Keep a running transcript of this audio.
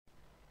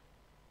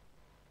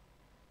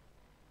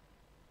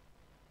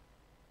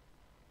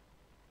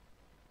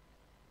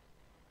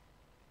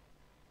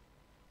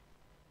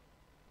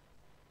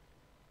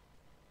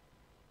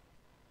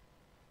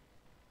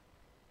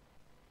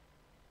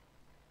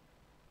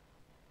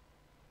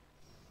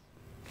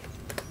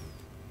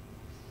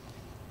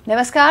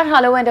Namaskar,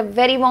 hello and a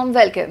very warm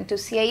welcome to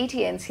CIET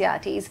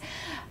NCERT's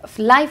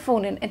live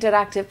phone-in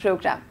interactive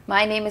program.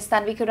 My name is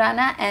Tanvi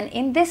Khurana, and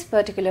in this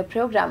particular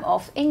program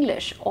of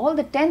English, all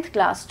the 10th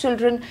class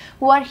children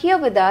who are here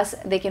with us,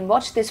 they can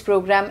watch this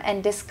program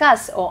and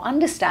discuss or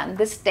understand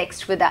this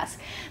text with us.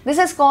 This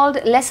is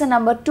called lesson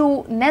number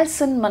 2,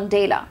 Nelson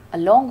Mandela, A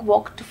Long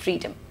Walk to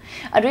Freedom.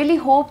 I really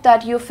hope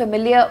that you're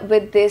familiar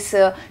with this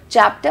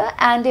chapter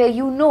and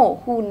you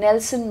know who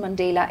Nelson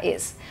Mandela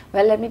is.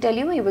 Well, let me tell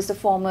you, he was the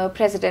former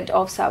president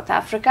of South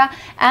Africa,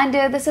 and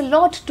there's a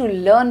lot to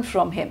learn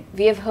from him.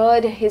 We have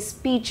heard his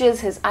speeches,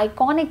 his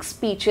iconic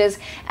speeches,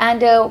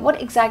 and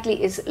what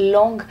exactly is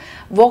Long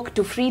Walk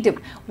to Freedom?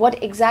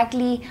 What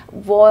exactly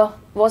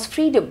was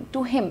freedom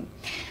to him?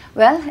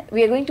 Well,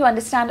 we are going to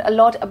understand a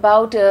lot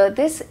about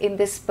this in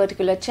this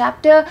particular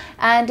chapter,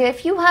 and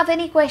if you have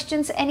any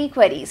questions, any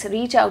queries,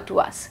 reach out to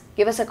us.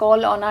 Give us a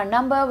call on our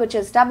number, which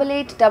is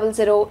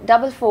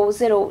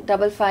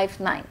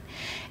 8800440559.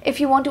 If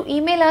you want to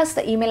email us,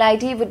 the email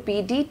ID would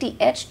be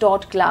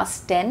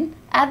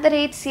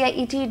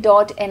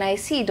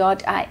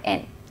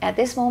dth.class10@ciet.nic.in. At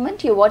this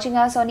moment, you're watching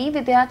us on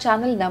eVidya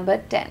channel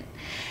number 10.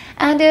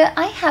 And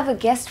I have a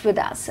guest with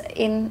us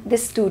in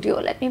this studio.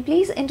 Let me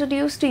please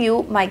introduce to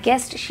you my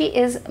guest. She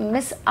is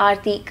Miss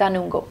Aarti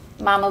Kanungo.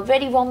 Ma'am, a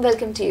very warm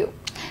welcome to you.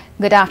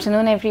 Good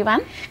afternoon,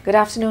 everyone. Good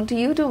afternoon to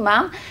you too,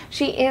 ma'am.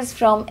 She is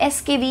from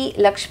SKV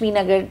Lakshmi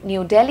Nagar,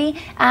 New Delhi,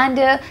 and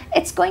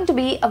it's going to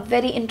be a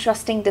very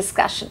interesting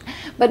discussion.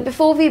 But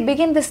before we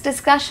begin this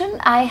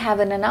discussion, I have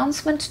an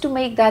announcement to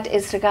make that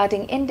is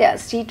regarding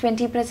India's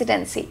G20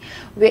 presidency.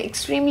 We're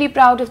extremely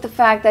proud of the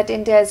fact that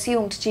India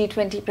assumed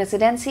G20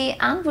 presidency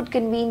and would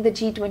convene the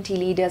G20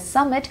 Leaders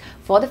Summit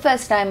for the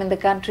first time in the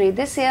country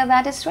this year,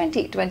 that is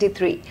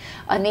 2023.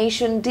 A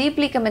nation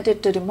deeply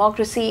committed to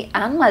democracy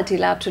and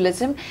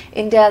multilateralism,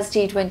 India's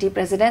G20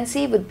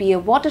 presidency would be a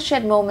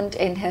watershed moment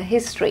in her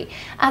history,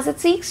 as it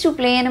seeks to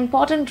play an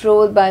important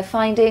role by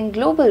finding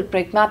global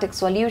pragmatic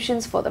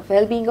solutions for the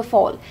well-being of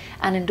all,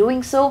 and in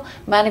doing so,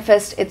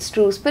 manifest its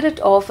true spirit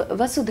of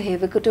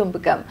Vasudhaiva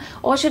Kutumbakam,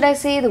 or should I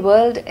say, the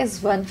world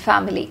is one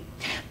family.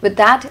 With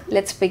that,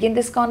 let's begin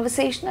this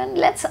conversation and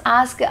let's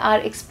ask our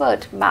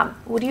expert, ma'am.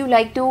 Would you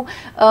like to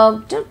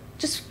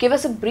just give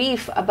us a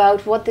brief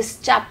about what this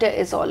chapter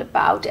is all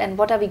about and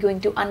what are we going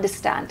to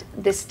understand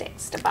this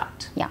text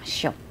about? Yeah,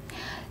 sure.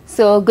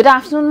 So, good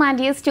afternoon, my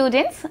dear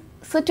students.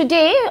 So,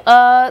 today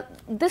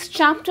this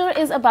chapter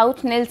is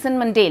about Nelson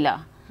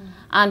Mandela,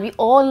 and we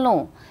all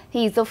know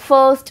he is the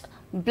first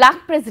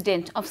black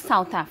president of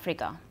South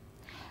Africa.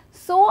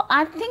 So,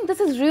 I think this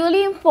is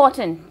really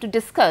important to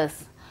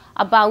discuss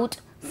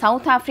about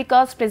South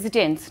Africa's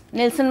president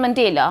Nelson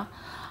Mandela,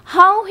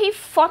 how he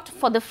fought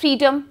for the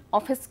freedom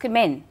of his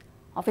men,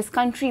 of his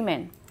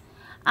countrymen,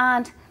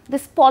 and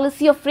this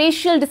policy of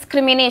racial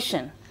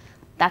discrimination,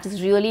 that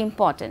is really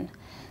important.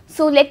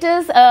 So let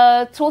us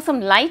throw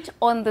some light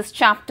on this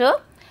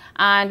chapter,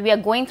 and we are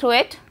going through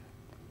it.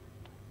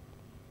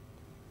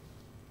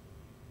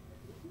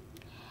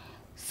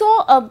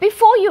 So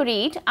before you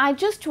read, I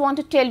just want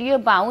to tell you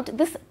about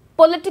this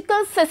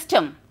political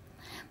system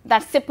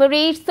that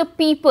separates the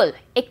people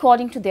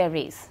according to their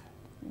race.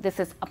 This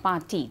is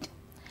apartheid.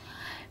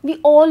 We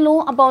all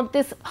know about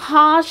this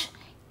harsh,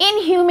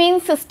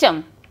 inhumane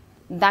system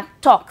that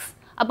talks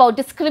about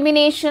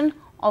discrimination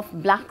of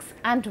blacks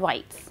and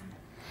whites.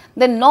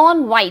 The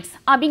non-whites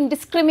are being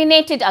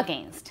discriminated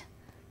against.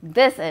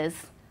 This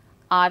is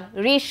our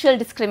racial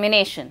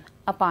discrimination,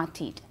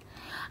 apartheid.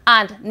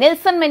 And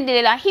Nelson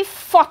Mandela, he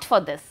fought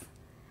for this,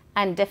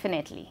 and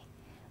definitely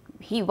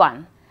he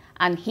won,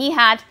 and he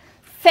had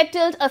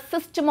settled a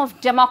system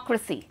of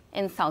democracy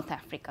in South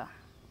Africa.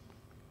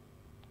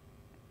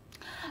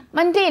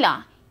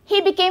 Mandela,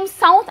 he became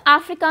South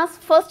Africa's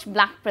first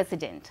black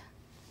president.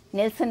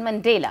 Nelson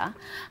Mandela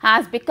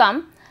has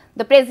become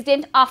the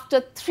president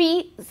after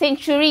 3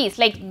 centuries,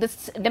 like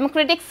this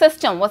democratic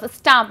system was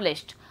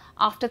established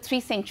after 3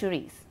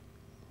 centuries.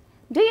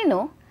 Do you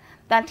know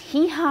that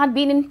he had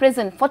been in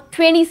prison for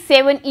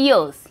 27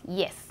 years?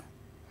 Yes.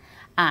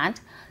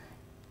 And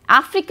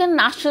African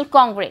National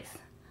Congress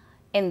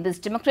in this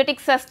democratic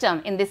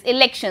system, in these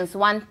elections,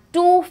 won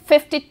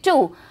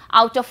 252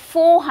 out of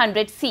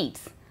 400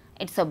 seats.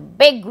 It's a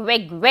big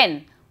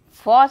win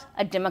for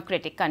a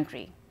democratic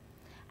country.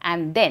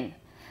 And then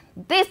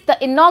the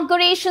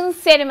inauguration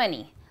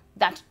ceremony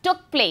that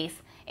took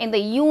place in the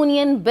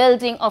Union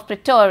Building of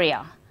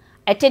Pretoria,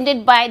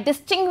 attended by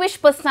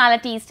distinguished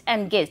personalities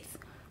and guests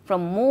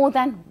from more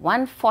than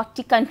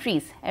 140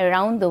 countries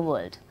around the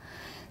world.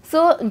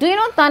 So, do you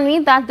know,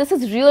 Tanvi, that this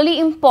is really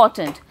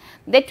important,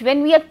 that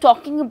when we are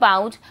talking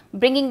about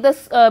bringing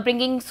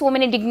so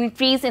many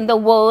dignitaries in the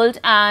world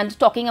and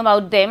talking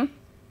about them,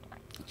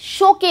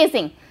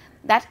 showcasing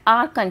that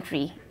our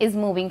country is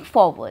moving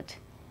forward.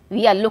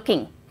 We are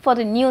looking for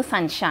the new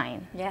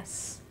sunshine.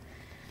 Yes.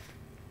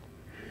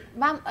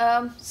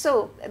 Ma'am,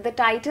 so the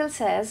title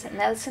says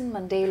Nelson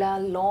Mandela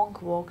Long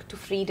Walk to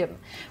Freedom.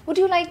 Would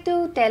you like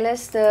to tell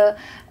us the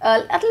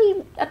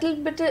little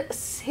bit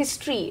of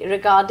history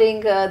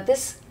regarding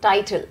this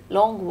title,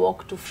 Long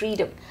Walk to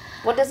Freedom?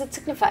 What does it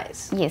signify?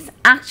 Yes,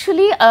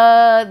 actually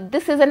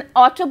this is an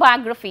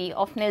autobiography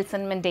of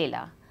Nelson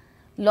Mandela,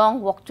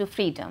 Long Walk to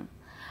Freedom.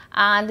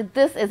 And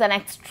this is an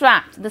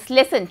extract, this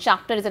lesson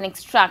chapter is an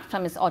extract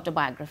from his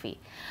autobiography.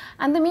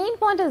 And the main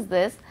point is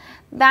this,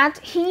 that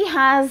he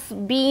has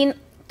been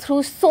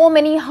through so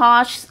many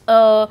harsh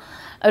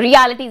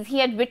realities. He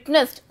had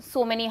witnessed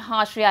so many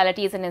harsh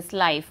realities in his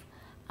life,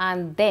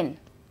 and then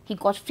he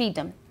got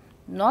freedom.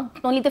 Not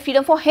only the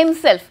freedom for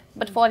himself,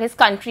 but for his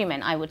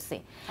countrymen, I would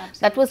say. Absolutely.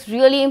 That was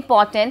really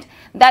important,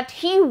 that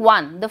he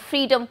won the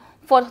freedom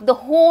for the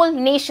whole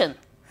nation,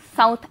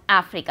 South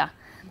Africa.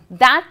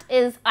 That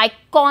is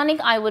iconic,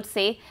 I would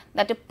say,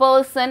 that a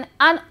person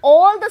and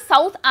all the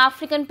South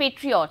African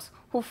patriots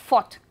who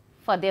fought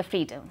for their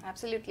freedom.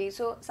 Absolutely.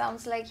 So,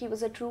 sounds like he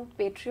was a true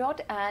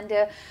patriot and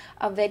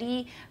a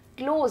very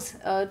close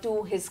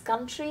to his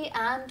country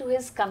and to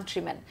his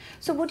countrymen.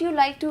 So, would you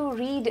like to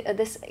read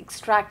this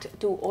extract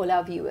to all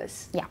our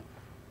viewers? Yeah.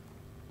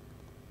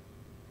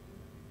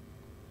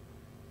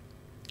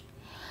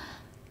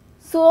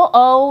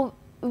 So,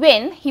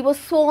 when he was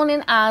sworn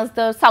in as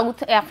the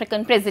South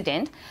African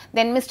president,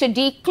 then Mr.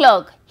 de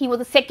Klerk, he was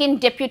the second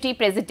deputy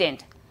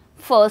president.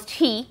 First,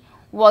 he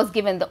was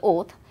given the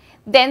oath.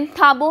 Then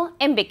Thabo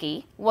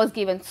Mbeki was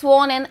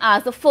sworn in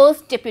as the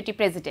first deputy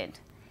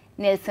president.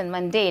 Nelson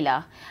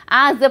Mandela,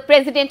 as the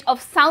president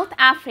of South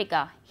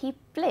Africa, he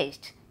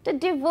pledged to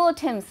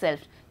devote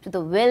himself to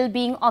the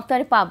well-being of the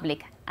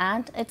republic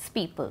and its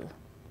people.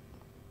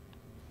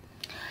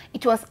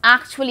 It was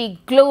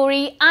actually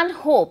glory and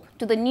hope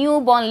to the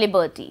newborn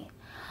liberty.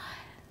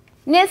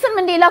 Nelson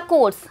Mandela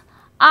quotes,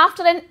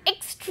 "After an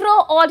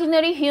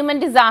extraordinary human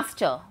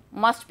disaster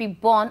must be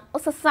born a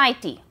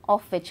society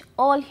of which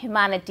all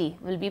humanity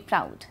will be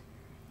proud."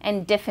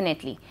 And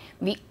definitely,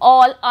 we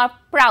all are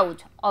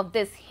proud of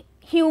this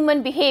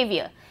human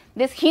behavior,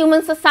 this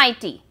human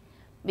society,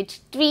 which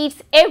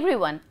treats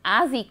everyone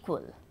as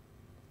equal.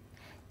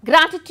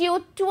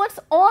 Gratitude towards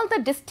all the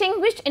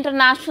distinguished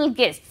international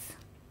guests.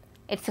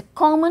 It's a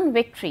common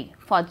victory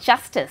for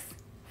justice,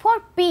 for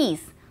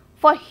peace,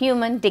 for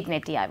human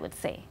dignity, I would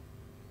say.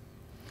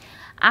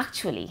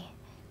 Actually,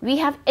 we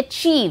have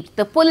achieved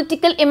the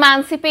political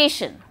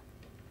emancipation.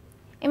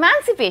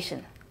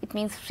 Emancipation, it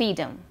means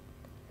freedom.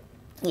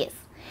 Yes,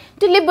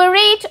 to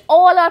liberate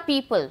all our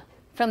people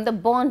from the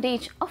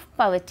bondage of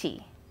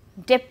poverty,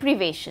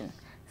 deprivation,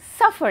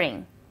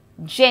 suffering,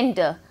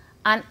 gender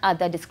and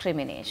other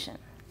discrimination.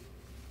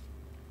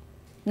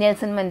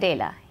 Nelson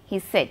Mandela, he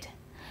said,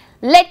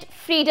 "Let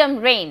freedom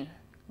reign.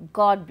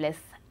 God bless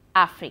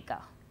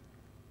Africa."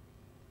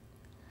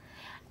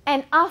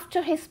 And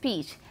after his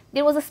speech,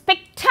 there was a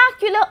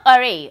spectacular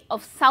array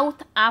of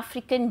South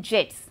African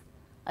jets,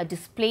 a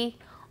display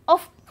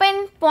of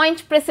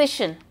pinpoint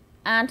precision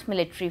and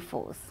military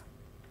force.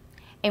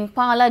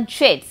 Impala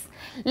jets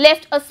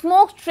left a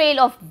smoke trail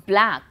of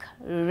black,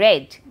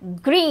 red,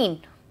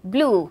 green,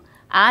 blue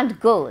and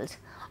gold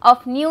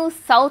of new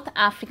South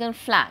African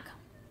flag.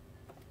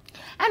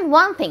 And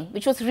one thing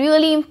which was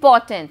really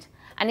important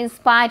and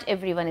inspired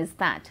everyone is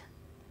that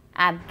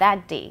at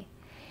that day,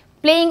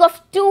 playing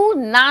of two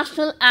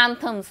national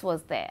anthems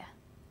was there.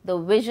 The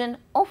vision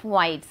of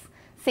whites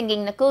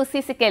singing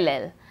Nkosi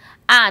Sikelel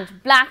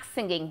and blacks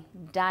singing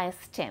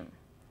Diastem.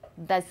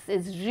 This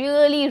is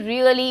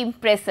really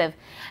impressive,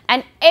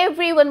 and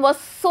everyone was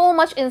so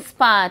much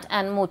inspired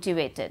and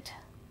motivated.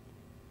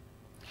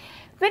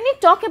 When we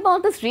talk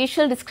about this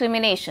racial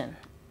discrimination,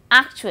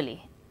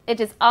 actually it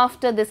is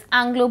after this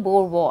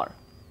Anglo-Boer War.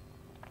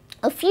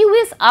 A few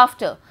years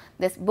after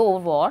this Boer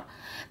War,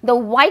 the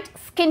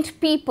white-skinned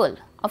people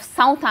of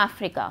South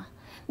Africa,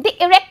 they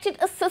erected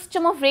a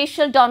system of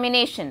racial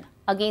domination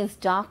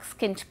against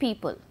dark-skinned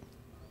people.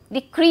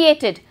 They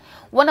created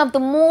one of the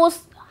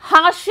most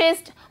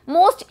harshest,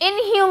 most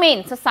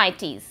inhumane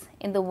societies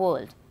in the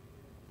world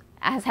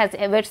as has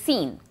ever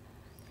seen.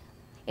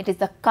 It is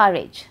the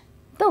courage,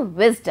 the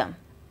wisdom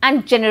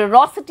and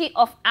generosity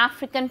of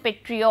African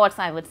patriots,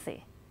 I would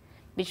say,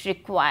 which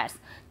requires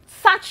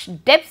such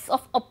depths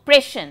of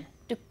oppression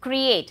to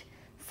create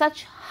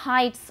such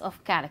heights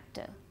of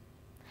character.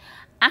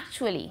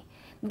 Actually,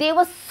 they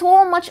were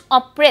so much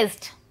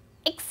oppressed,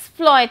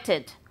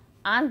 exploited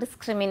and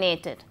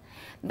discriminated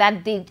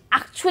that they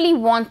actually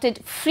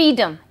wanted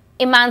freedom,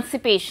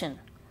 emancipation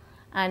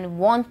and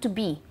want to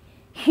be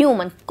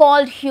human,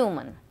 called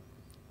human.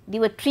 They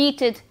were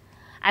treated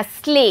as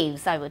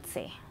slaves, I would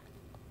say.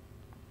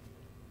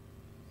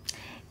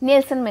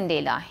 Nelson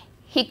Mandela,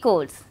 he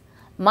quotes,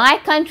 "My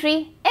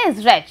country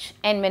is rich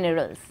in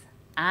minerals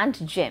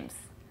and gems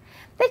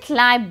that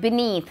lie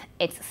beneath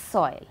its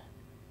soil.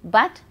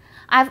 But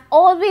I've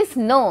always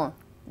known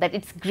that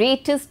its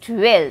greatest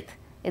wealth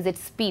is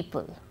its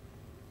people,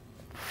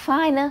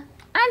 finer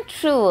and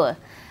truer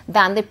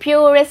than the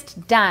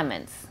purest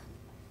diamonds."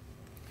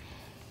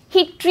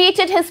 He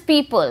treated his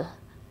people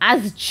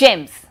as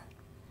gems,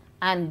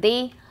 and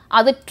they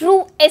are the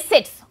true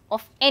assets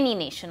of any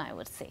nation, I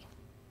would say.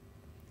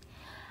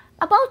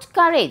 About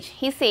courage,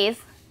 he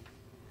says,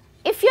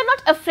 if you're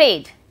not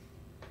afraid,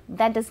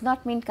 that does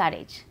not mean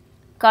courage.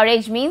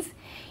 Courage means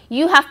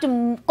you have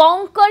to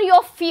conquer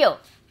your fear.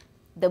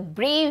 The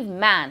brave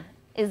man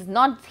is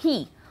not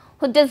he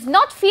who does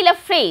not feel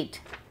afraid,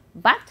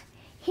 but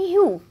he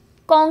who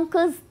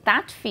conquers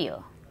that fear.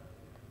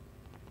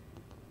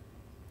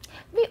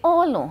 We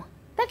all know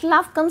that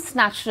love comes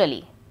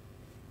naturally.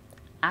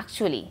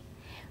 Actually,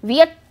 we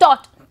are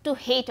taught to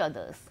hate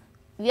others.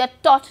 We are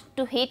taught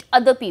to hate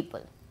other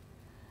people.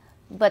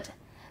 But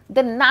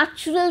the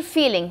natural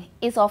feeling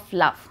is of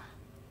love.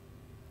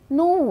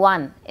 No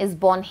one is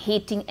born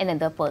hating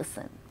another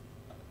person.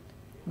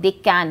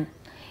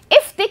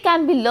 If they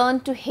can be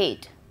learned to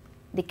hate,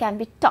 they can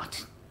be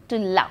taught to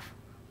love.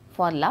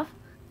 For love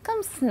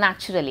comes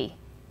naturally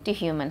to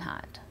human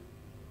heart.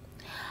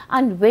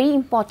 And very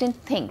important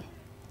thing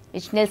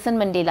which Nelson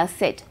Mandela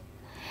said,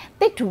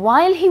 that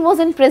while he was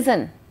in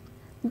prison,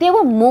 there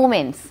were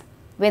moments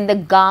when the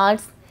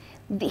guards,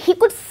 he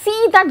could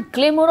see that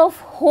glimmer of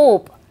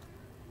hope,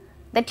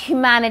 that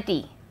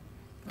humanity,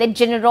 that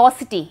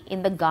generosity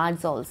in the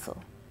guards also.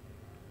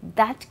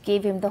 That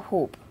gave him the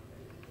hope.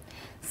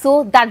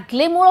 So that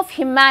glimmer of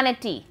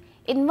humanity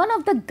in one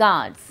of the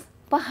guards,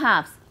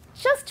 perhaps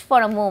just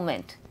for a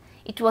moment,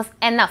 it was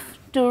enough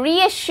to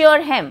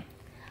reassure him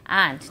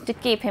and to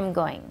keep him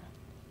going.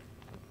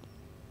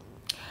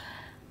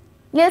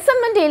 Nelson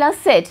Mandela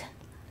said,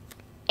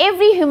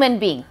 every human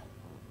being,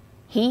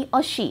 he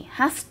or she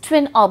has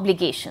twin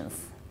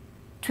obligations.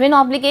 Twin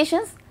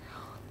obligations?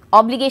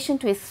 Obligation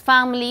to his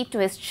family, to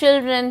his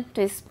children,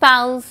 to his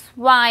spouse,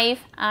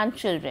 wife and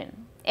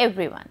children,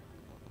 everyone.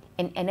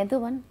 And another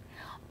one,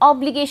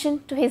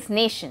 obligation to his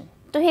nation,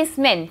 to his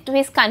men, to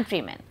his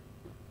countrymen.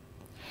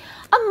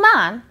 A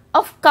man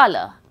of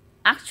color,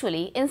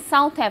 actually in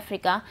South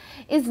Africa,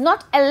 is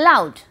not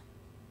allowed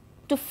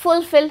to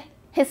fulfill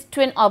his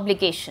twin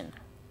obligation.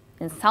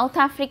 In South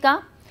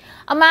Africa,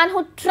 a man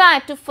who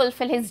tried to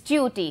fulfill his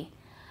duty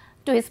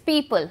to his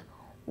people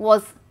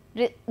was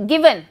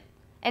given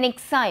an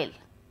exile.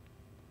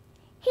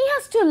 He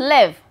has to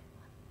live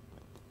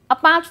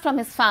apart from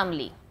his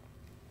family.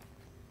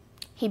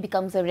 He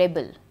becomes a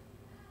rebel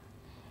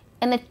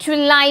in a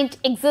twilight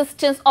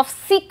existence of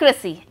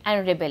secrecy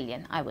and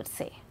rebellion, I would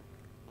say.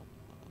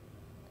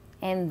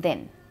 And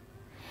then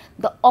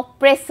the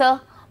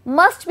oppressor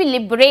must be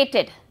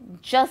liberated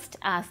just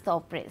as the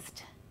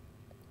oppressed.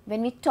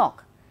 When we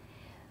talk,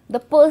 the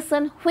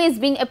person who is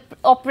being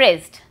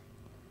oppressed,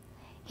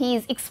 he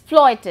is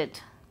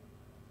exploited.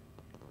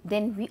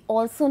 Then we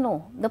also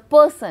know the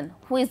person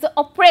who is the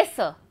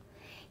oppressor,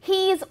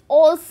 he is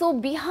also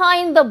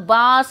behind the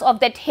bars of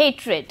that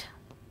hatred.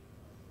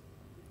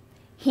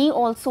 He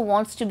also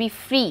wants to be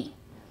free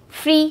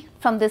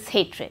from this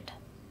hatred.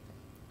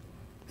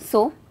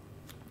 So,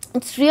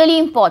 it's really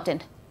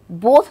important,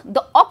 both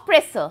the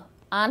oppressor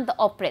and the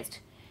oppressed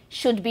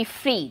should be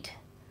freed.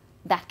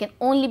 That can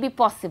only be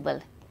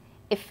possible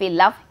if we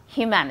love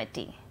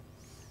humanity.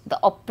 The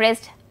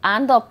oppressed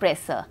and the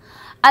oppressor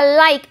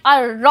alike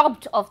are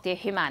robbed of their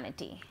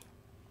humanity.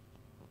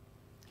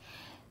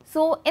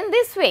 So, in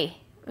this way,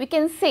 we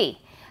can say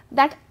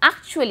that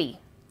actually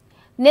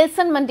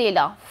Nelson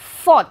Mandela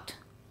fought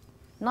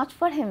not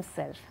for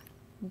himself,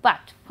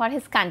 but for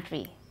his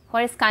country,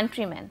 for his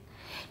countrymen,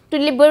 to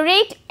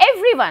liberate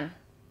everyone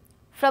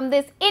from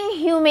this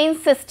inhumane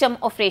system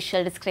of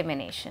racial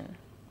discrimination.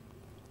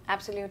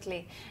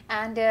 Absolutely.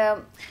 And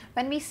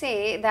when we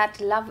say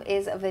that love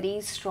is a very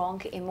strong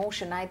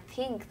emotion, I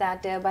think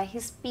that by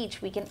his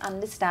speech we can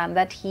understand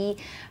that he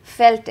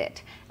felt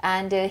it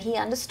and he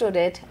understood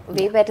it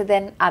way better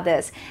than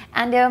others.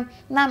 And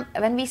now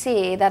when we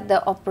say that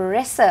the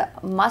oppressor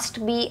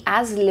must be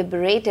as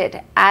liberated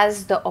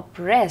as the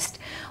oppressed,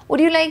 would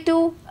you like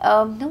to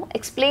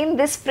explain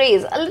this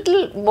phrase a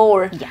little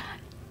more? Yeah,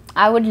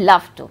 I would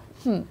love to.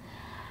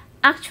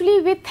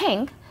 Actually, we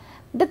think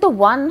that the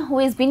one who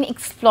is being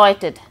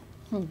exploited,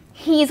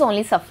 he is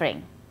only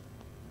suffering.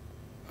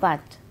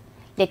 But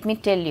let me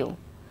tell you,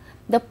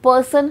 the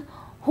person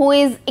who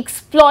is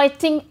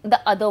exploiting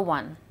the other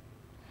one,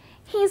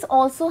 he is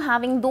also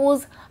having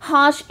those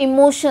harsh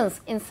emotions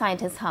inside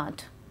his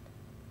heart,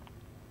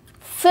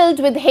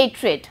 filled with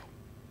hatred.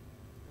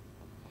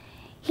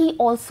 He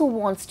also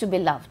wants to be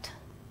loved.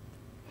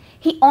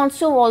 He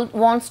also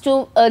wants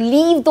to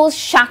leave those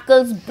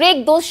shackles,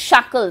 break those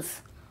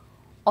shackles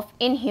of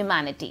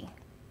inhumanity.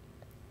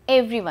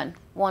 Everyone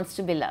wants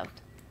to be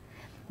loved.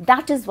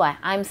 That is why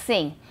I am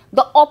saying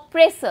the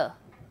oppressor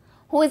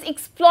who is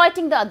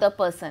exploiting the other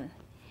person,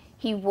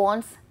 he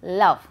wants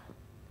love.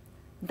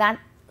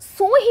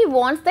 So he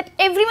wants that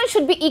everyone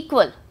should be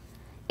equal.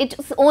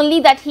 It's only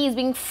that he is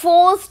being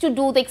forced to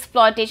do the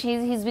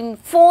exploitation, he is being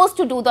forced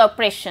to do the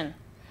oppression.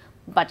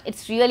 But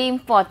it's really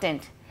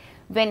important,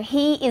 when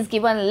he is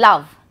given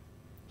love,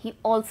 he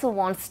also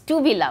wants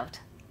to be loved.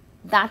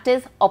 That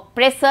is,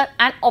 oppressor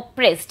and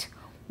oppressed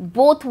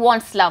both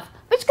wants love,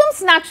 which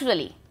comes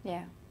naturally.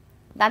 Yeah.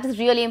 That is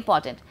really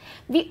important.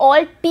 We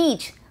all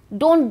teach,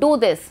 don't do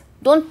this,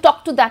 don't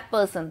talk to that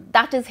person,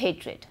 that is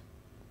hatred.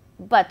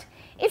 But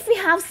if we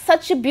have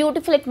such a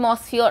beautiful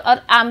atmosphere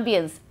or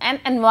ambience and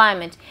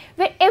environment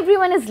where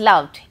everyone is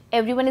loved,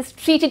 everyone is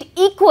treated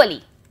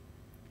equally,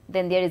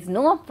 then there is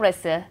no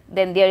oppressor,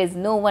 then there is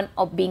no one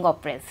being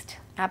oppressed.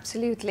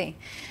 Absolutely.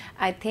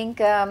 I think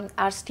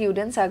our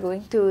students are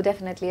going to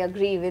definitely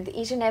agree with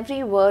each and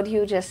every word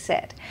you just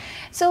said.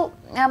 So,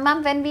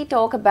 ma'am, when we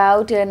talk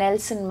about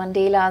Nelson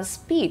Mandela's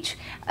speech,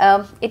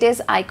 it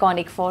is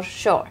iconic for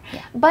sure.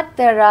 Yeah. But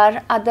there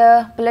are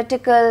other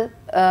political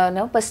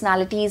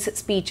personalities'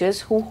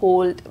 speeches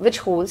which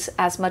holds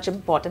as much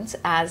importance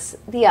as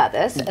the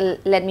others.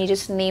 Let me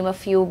just name a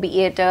few,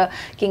 be it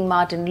King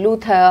Martin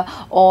Luther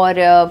or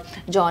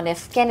John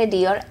F.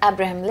 Kennedy or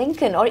Abraham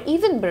Lincoln or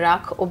even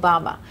Barack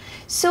Obama.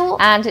 So,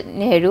 and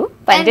Nehru,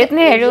 Pandit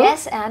Nehru.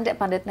 Yes, and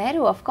Pandit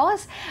Nehru, of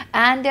course.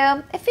 And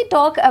if we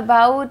talk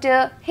about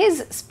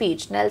his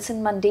speech,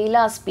 Nelson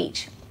Mandela's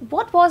speech,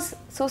 what was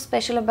so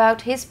special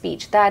about his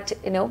speech that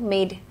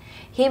made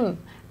him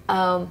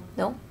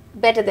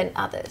better than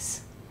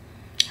others?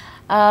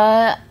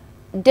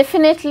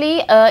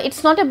 Definitely,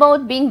 it's not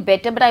about being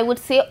better, but I would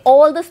say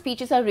all the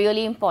speeches are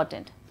really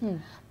important.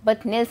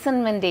 But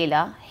Nelson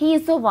Mandela, he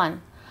is the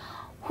one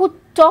who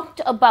talked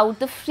about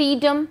the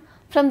freedom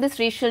from this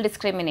racial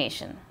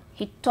discrimination.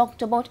 He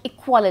talked about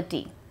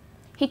equality.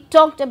 He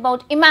talked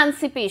about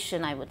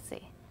emancipation, I would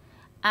say.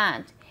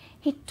 And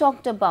he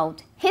talked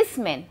about his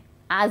men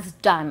as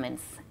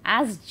diamonds,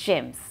 as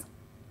gems.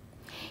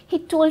 He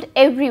told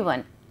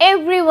everyone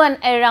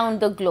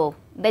around the globe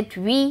that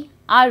we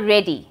are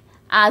ready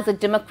as a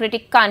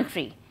democratic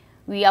country.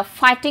 We are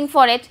fighting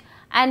for it,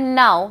 and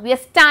now we are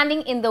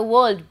standing in the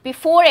world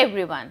before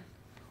everyone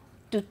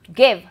to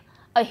give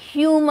a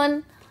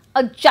human,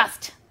 a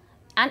just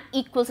and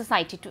equal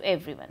society to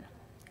everyone.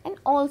 And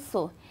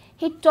also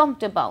he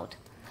talked about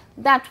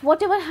that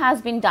whatever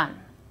has been done,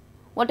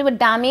 whatever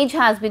damage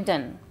has been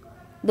done,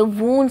 the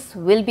wounds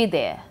will be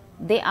there,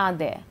 they are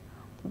there,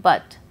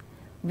 but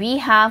we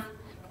have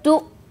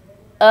to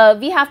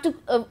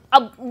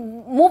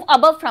move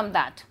above from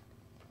that.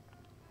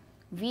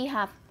 We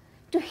have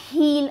to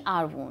heal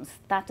our wounds.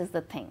 That is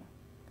the thing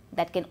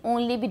that can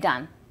only be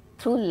done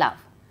through love.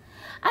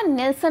 And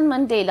Nelson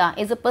Mandela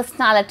is a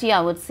personality,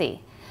 I would say,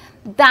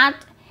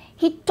 that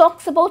he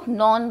talks about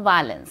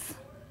non-violence.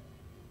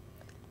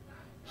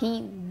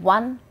 He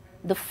won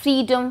the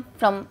freedom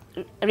from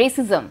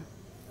racism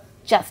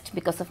just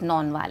because of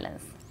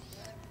non-violence.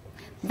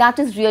 That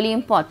is really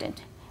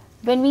important.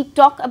 When we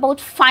talk about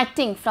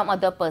fighting from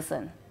other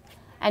person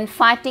and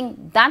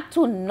fighting that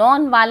through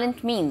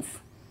non-violent means,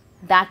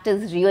 that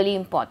is really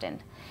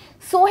important.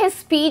 So his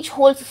speech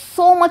holds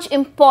so much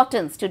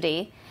importance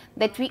today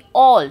that we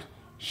all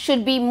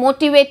should be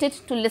motivated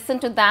to listen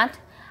to that,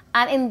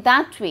 and in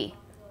that way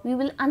we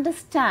will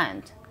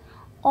understand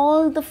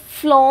all the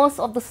flaws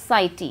of the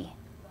society,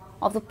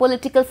 of the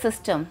political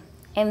system,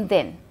 and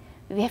then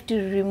we have to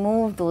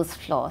remove those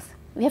flaws.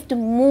 We have to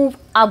move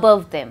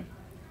above them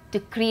to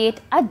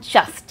create a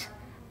just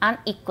and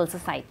equal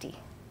society.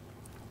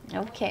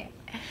 Okay.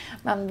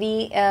 Ma'am,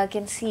 we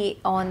can see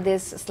on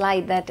this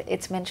slide that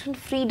it's mentioned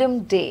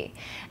Freedom Day,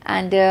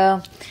 and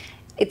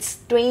it's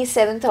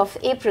 27th of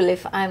April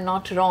if I'm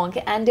not wrong,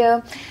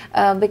 and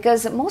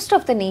because most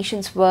of the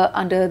nations were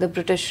under the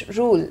British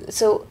rule,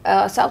 so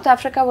South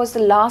Africa was the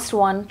last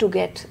one to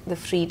get the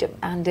freedom,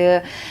 and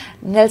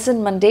Nelson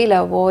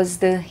Mandela was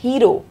the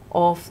hero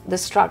of the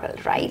struggle,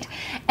 right?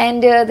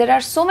 And there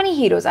are so many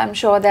heroes. I'm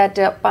sure that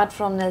apart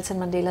from Nelson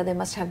Mandela, there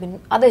must have been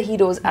other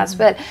heroes as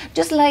well,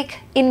 just like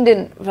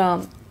Indian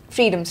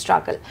freedom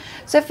struggle.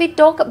 So if we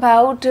talk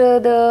about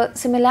the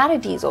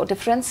similarities or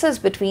differences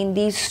between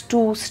these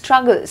two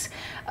struggles,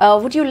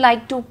 would you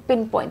like to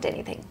pinpoint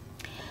anything?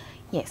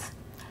 Yes,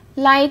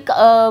 like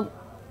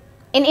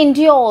in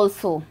India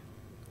also,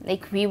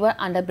 like we were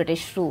under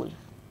British rule.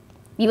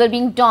 We were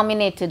being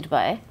dominated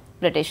by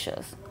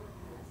Britishers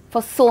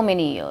for so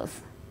many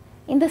years.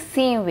 In the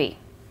same way,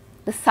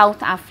 the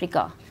South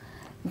Africa,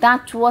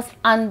 that was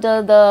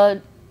under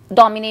the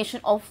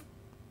domination of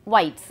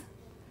whites,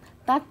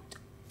 that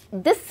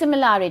this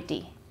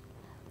similarity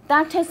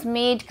that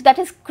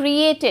has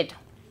created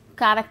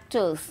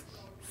characters,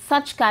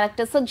 such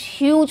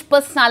huge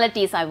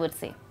personalities, I would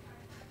say,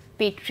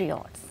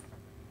 patriots.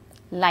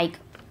 Like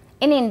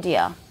in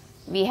India,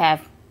 we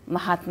have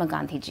Mahatma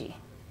Gandhi ji,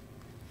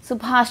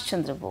 Subhash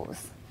Chandra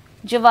Bose,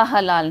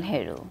 Jawaharlal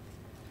Nehru,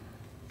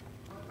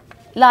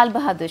 Lal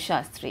Bahadur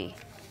Shastri,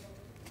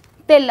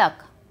 Tilak,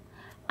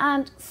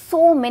 and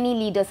so many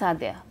leaders are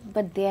there,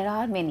 but there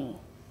are many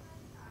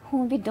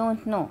whom we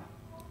don't know.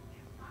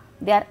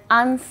 They are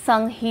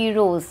unsung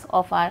heroes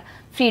of our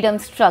freedom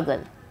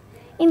struggle.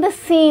 In the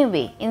same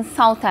way, in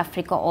South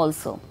Africa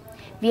also,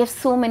 we have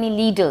so many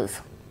leaders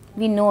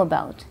we know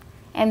about,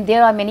 and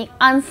there are many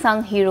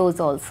unsung heroes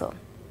also.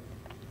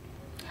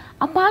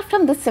 Apart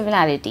from this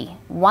similarity,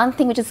 one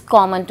thing which is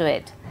common to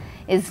it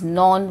is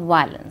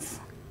non-violence.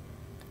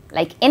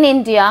 Like in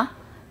India,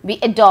 we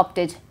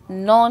adopted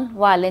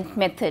non-violent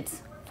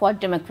methods for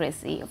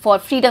democracy, for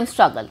freedom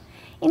struggle.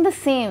 In the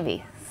same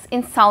way,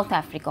 in South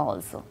Africa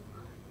also,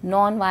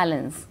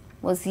 non-violence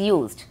was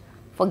used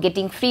for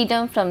getting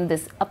freedom from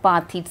this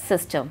apartheid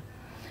system,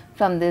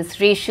 from this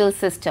racial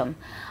system.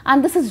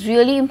 And this is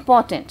really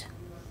important,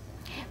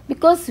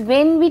 because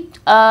when we,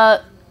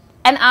 an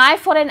eye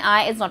for an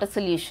eye is not a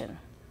solution,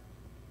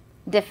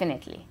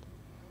 definitely.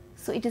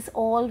 So it is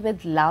all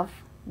with love,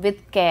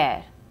 with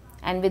care,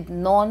 and with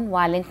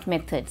non-violent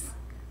methods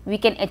we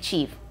can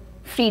achieve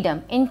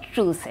freedom in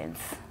true sense.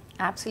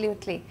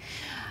 Absolutely.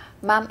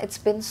 Ma'am, it's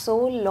been so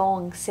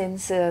long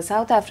since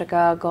South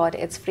Africa got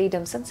its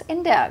freedom, since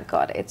India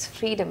got its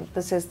freedom.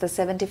 This is the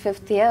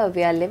 75th year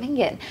we are living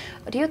in.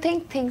 Do you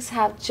think things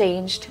have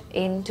changed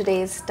in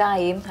today's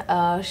time?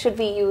 Should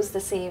we use the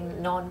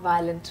same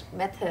non-violent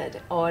method,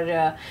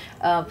 or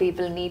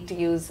people need to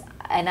use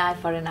an eye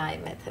for an eye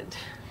method?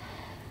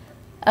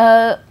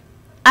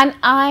 An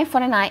eye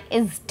for an eye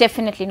is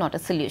definitely not a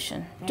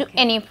solution to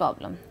any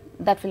problem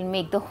that will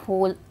make the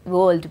whole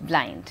world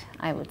blind,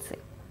 I would say.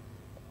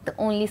 The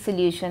only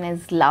solution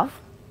is love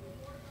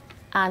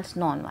and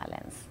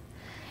non-violence.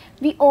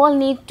 We all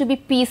need to be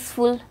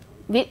peaceful.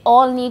 We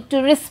all need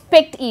to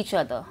respect each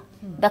other.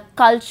 The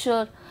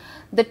culture,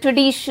 the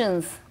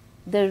traditions,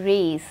 the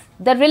race,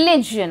 the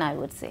religion, I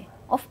would say,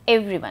 of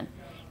everyone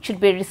should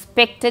be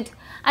respected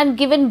and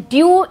given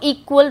due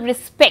equal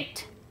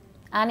respect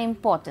and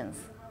importance.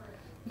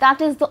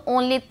 That is the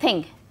only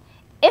thing.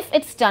 If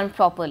it's done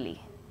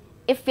properly,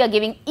 if we are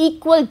giving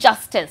equal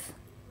justice,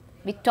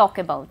 we talk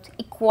about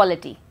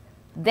equality,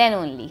 then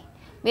only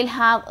we'll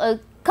have a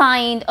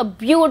kind, a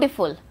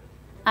beautiful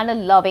and a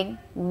loving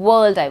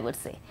world, I would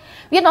say.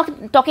 We are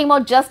not talking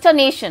about just a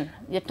nation,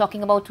 we are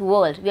talking about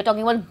world, we are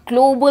talking about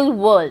global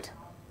world.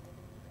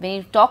 When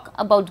you talk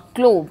about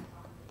globe,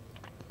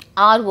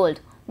 our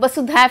world,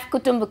 Vasudhaiv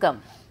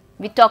Kutumbakam,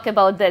 we talk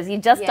about this, you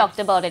just talked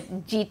about it,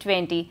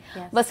 G20,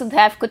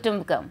 Vasudhaiv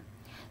Kutumbakam.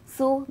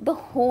 So the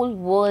whole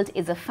world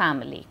is a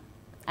family,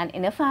 and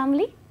in a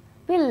family,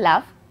 we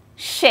love,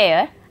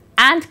 share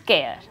and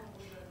care.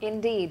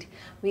 Indeed,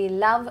 we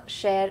love,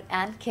 share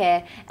and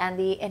care, and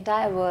the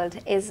entire world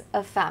is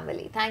a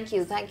family. Thank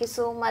you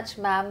so much,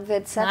 ma'am,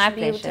 with such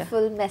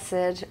beautiful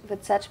message,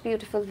 with such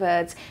beautiful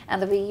words,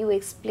 and the way you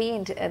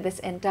explained this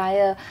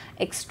entire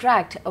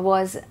extract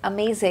was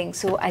amazing.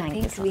 So I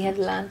think we have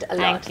learned a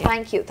lot.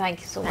 Thank you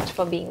so much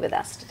for being with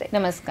us today.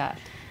 Namaskar.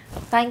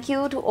 Thank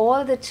you to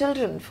all the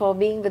children for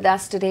being with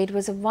us today. It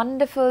was a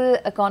wonderful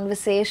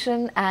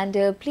conversation, and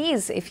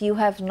please, if you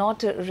have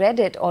not read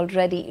it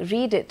already,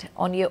 read it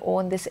on your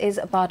own. This is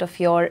a part of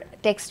your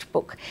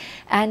textbook,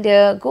 and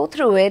go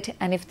through it,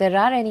 and if there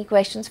are any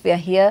questions, we are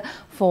here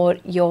for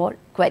your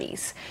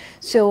queries.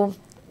 So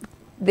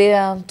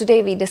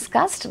today we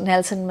discussed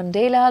Nelson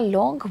Mandela,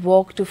 Long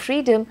Walk to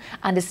Freedom,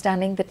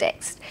 Understanding the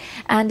Text.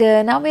 And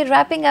now we're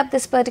wrapping up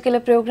this particular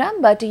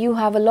program, but you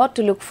have a lot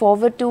to look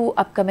forward to.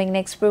 Upcoming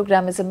next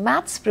program is a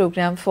maths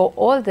program for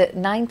all the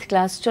 9th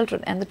class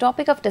children, and the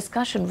topic of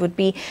discussion would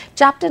be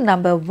chapter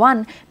number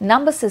 1,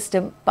 Number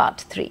System,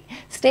 part 3.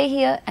 Stay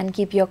here and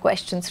keep your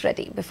questions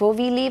ready. Before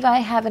we leave, I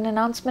have an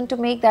announcement to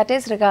make, that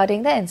is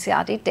regarding the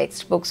NCERT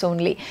textbooks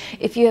only.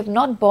 If you have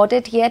not bought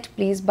it yet,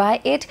 please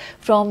buy it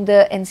from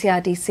the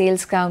NCERT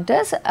sales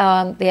counters.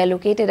 They are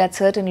located at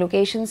certain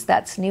locations,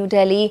 that's New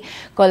Delhi,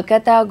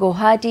 Kolkata,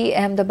 Guwahati,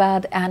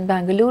 Ahmedabad and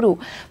Bangalore.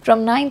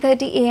 From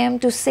 9:30 AM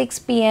to 6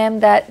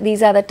 PM,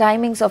 these are the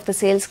timings of the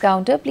sales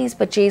counter. Please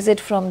purchase it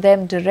from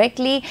them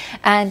directly,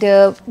 and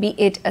be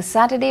it a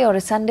Saturday or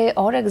a Sunday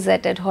or a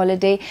gazetted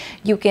holiday,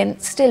 you can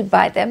still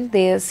buy them.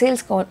 Their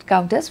sales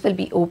counters will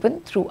be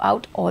open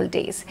throughout all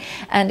days.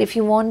 And if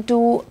you want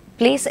to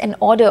place an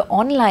order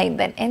online,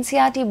 then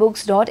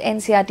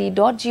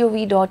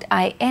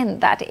ncertbooks.ncert.gov.in,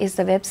 that is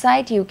the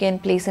website. You can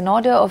place an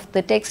order of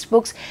the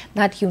textbooks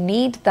that you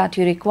need, that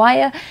you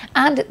require,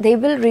 and they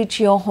will reach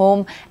your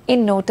home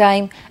in no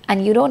time,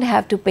 and you don't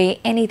have to pay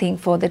anything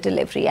for the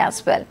delivery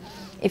as well.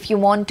 If you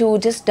want to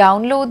just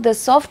download the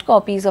soft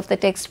copies of the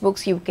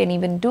textbooks, you can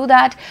even do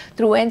that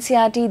through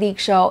NCERT,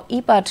 Diksha or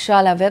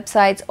ePathshala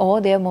websites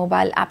or their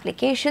mobile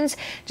applications.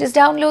 Just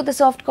download the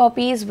soft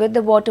copies with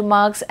the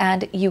watermarks,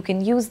 and you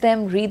can use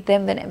them, read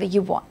them whenever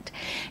you want.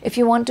 If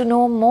you want to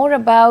know more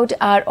about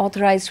our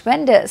authorized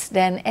vendors,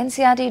 then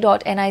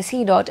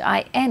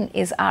ncert.nic.in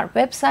is our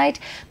website.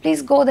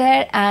 Please go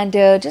there and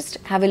just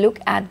have a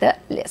look at the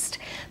list.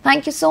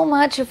 Thank you so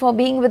much for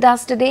being with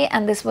us today,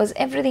 and this was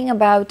everything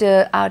about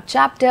our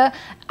chapter,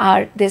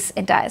 this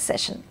entire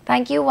session.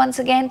 Thank you once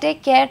again.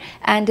 Take care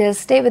and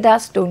stay with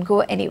us. Don't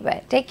go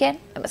anywhere. Take care.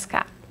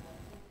 Namaskar.